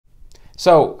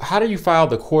So how do you file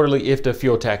the quarterly IFTA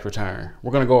fuel tax return?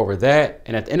 We're going to go over that,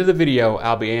 and at the end of the video,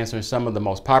 I'll be answering some of the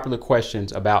most popular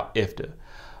questions about IFTA.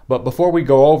 But before we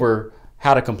go over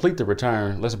how to complete the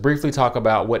return, let's briefly talk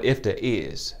about what IFTA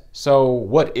is. So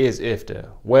what is IFTA?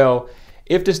 Well,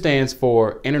 IFTA stands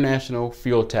for International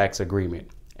Fuel Tax Agreement,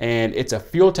 and it's a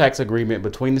fuel tax agreement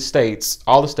between the states,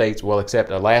 all the states, well,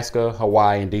 except Alaska,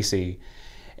 Hawaii, and DC,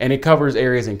 and it covers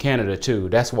areas in Canada too.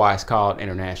 That's why it's called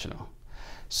international.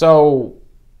 So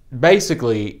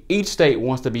basically, each state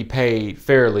wants to be paid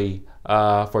fairly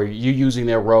for you using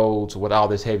their roads with all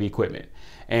this heavy equipment.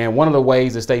 And one of the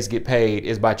ways the states get paid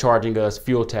is by charging us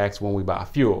fuel tax when we buy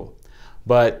fuel.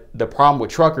 But the problem with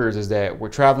truckers is that we're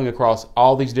traveling across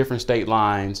all these different state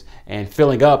lines and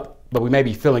filling up, but we may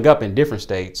be filling up in different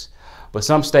states. But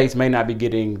some states may not be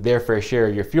getting their fair share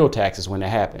of your fuel taxes when that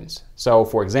happens. So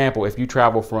for example, if you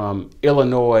travel from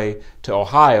Illinois to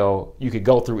Ohio, you could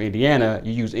go through Indiana,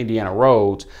 you use Indiana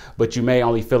roads, but you may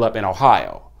only fill up in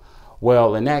Ohio.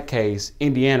 Well, in that case,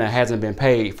 Indiana hasn't been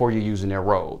paid for you using their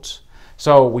roads.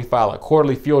 So we file a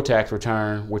quarterly fuel tax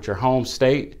return with your home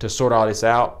state to sort all this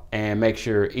out and make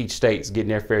sure each state's getting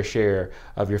their fair share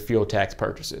of your fuel tax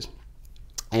purchases.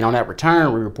 And on that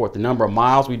return, we report the number of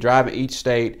miles we drive in each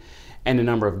state and the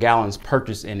number of gallons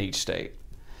purchased in each state.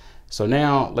 So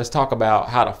now let's talk about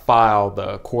how to file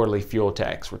the quarterly fuel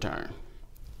tax return.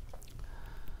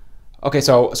 Okay,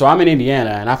 so I'm in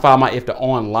Indiana and I file my IFTA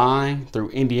online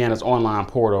through Indiana's online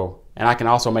portal, and I can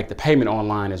also make the payment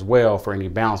online as well for any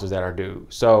balances that are due.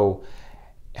 So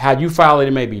how you file it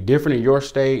may be different in your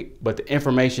state, but the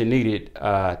information needed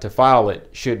to file it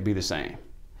should be the same.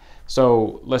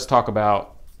 So let's talk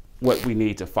about what we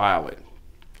need to file it.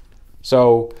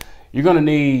 So you're going to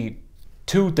need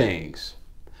two things.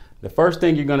 The first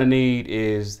thing you're going to need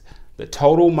is the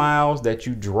total miles that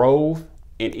you drove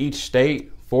in each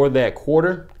state for that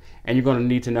quarter, and you're going to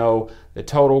need to know the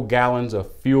total gallons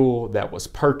of fuel that was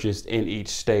purchased in each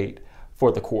state for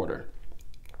the quarter.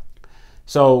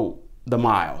 So the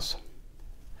miles.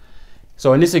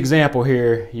 So in this example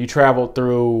here, you traveled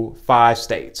through 5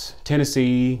 states: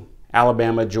 Tennessee,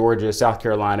 Alabama, Georgia, South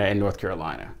Carolina, and North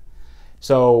Carolina.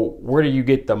 So where do you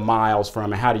get the miles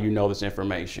from and how do you know this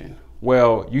information?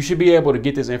 Well, you should be able to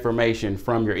get this information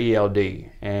from your ELD,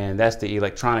 and that's the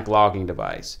electronic logging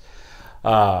device.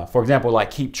 For example,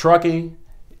 like KeepTruckin.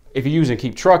 If you're using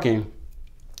KeepTruckin,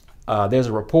 there's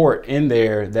a report in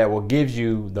there that will give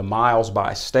you the miles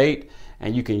by state,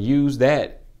 and you can use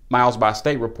that miles by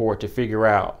state report to figure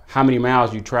out how many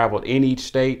miles you traveled in each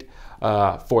state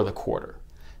for the quarter.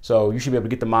 So you should be able to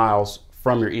get the miles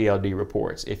from your ELD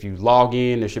reports. If you log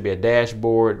in, there should be a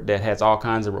dashboard that has all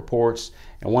kinds of reports,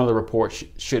 and one of the reports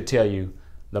should tell you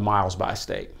the miles by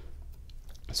state.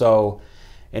 So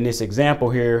in this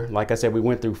example here, like I said, we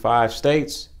went through 5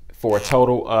 states for a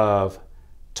total of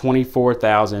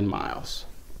 24,000 miles.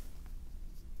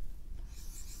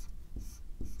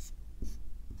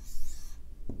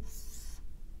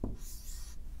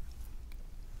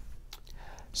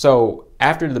 So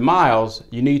after the miles,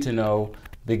 you need to know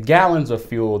the gallons of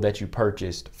fuel that you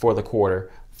purchased for the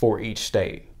quarter for each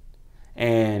state.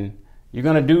 And you're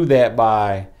going to do that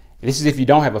by, this is if you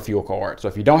don't have a fuel card. So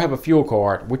if you don't have a fuel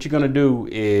card, what you're going to do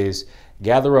is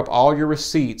gather up all your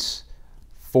receipts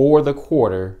for the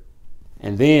quarter,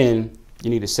 and then you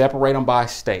need to separate them by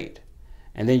state.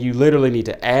 And then you literally need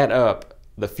to add up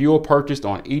the fuel purchased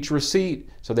on each receipt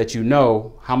so that you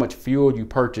know how much fuel you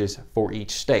purchased for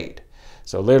each state.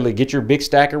 So literally get your big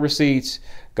stack of receipts,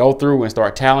 go through and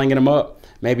start tallying them up.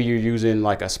 Maybe you're using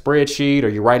like a spreadsheet or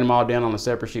you're writing them all down on a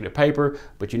separate sheet of paper,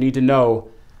 but you need to know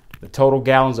the total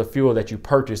gallons of fuel that you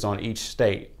purchased on each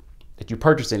state, that you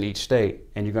purchased in each state,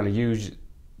 and you're going to use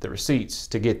the receipts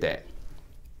to get that.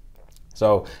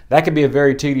 So that could be a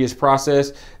very tedious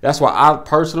process. That's why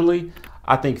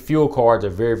I think fuel cards are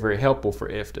very, very helpful for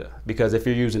IFTA, because if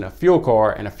you're using a fuel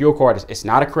card, and a fuel card, it's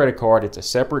not a credit card, it's a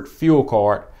separate fuel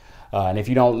card. And if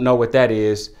you don't know what that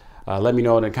is, let me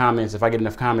know in the comments. If I get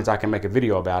enough comments, I can make a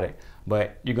video about it.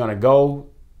 But you're going to go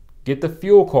get the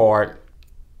fuel card,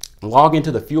 log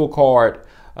into the fuel card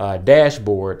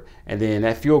dashboard, and then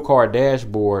that fuel card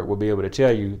dashboard will be able to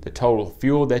tell you the total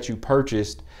fuel that you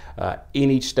purchased in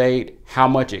each state, how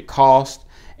much it cost,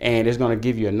 and it's going to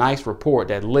give you a nice report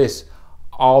that lists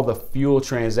all the fuel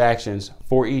transactions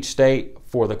for each state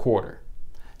for the quarter.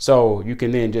 So you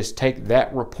can then just take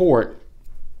that report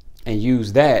and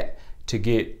use that to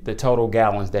get the total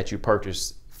gallons that you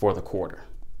purchased for the quarter.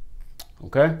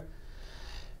 Okay.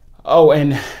 Oh,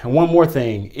 and one more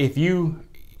thing, if you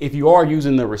are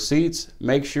using the receipts,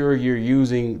 make sure you're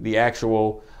using the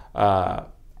actual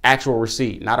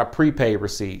receipt, not a prepaid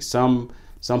receipt. Some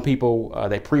Some people,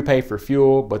 they prepay for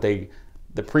fuel, but the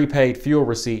prepaid fuel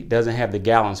receipt doesn't have the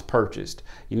gallons purchased.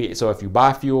 So if you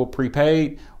buy fuel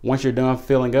prepaid, once you're done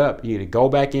filling up, you need to go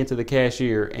back into the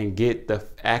cashier and get the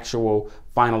actual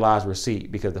finalized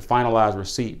receipt, because the finalized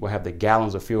receipt will have the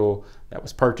gallons of fuel that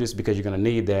was purchased, because you're going to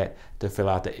need that to fill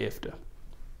out the IFTA.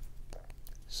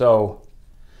 So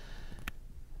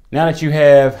now that you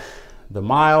have the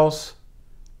miles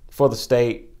for the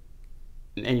state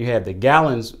and you have the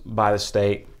gallons by the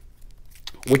state,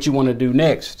 what you want to do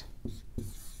next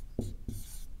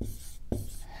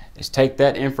is take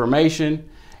that information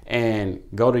and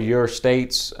go to your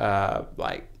state's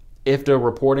like IFTA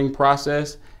reporting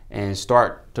process and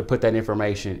start to put that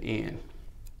information in.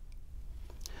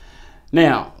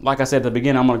 Now, like I said at the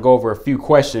beginning, I'm going to go over a few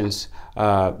questions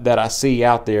that I see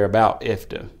out there about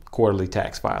IFTA quarterly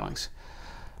tax filings.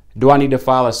 Do I need to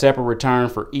file a separate return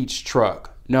for each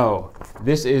truck? No,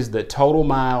 this is the total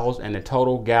miles and the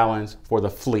total gallons for the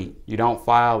fleet. You don't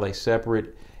file a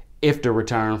separate IFTA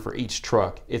return for each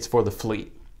truck. It's for the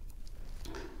fleet.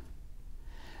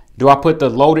 Do I put the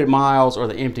loaded miles or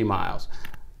the empty miles?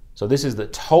 So this is the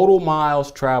total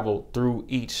miles traveled through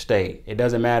each state. It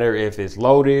doesn't matter if it's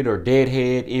loaded or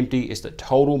deadhead, empty. It's the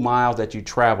total miles that you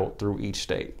traveled through each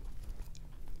state.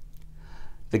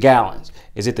 The gallons.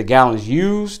 Is it the gallons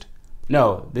used?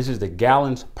 No, this is the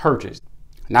gallons purchased,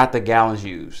 not the gallons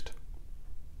used.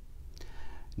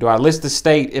 Do I list the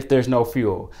state if there's no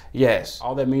fuel? Yes.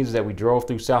 All that means is that we drove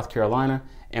through South Carolina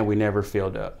and we never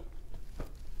filled up.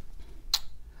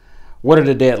 What are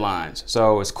the deadlines?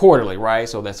 So it's quarterly, right?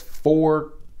 So that's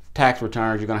 4 tax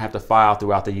returns you're going to have to file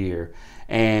throughout the year.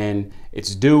 And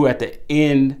it's due at the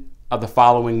end of the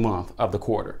following month of the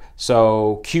quarter.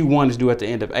 So Q1 is due at the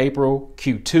end of April,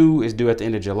 Q2 is due at the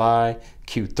end of July,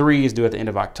 Q3 is due at the end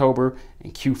of October,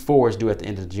 and Q4 is due at the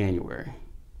end of January.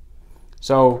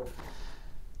 So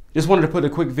just wanted to put a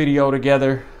quick video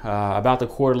together about the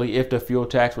quarterly IFTA fuel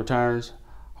tax returns.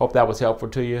 Hope that was helpful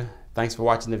to you. Thanks for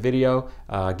watching the video.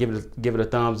 Give it a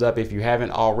thumbs up if you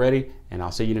haven't already, and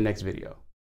I'll see you in the next video.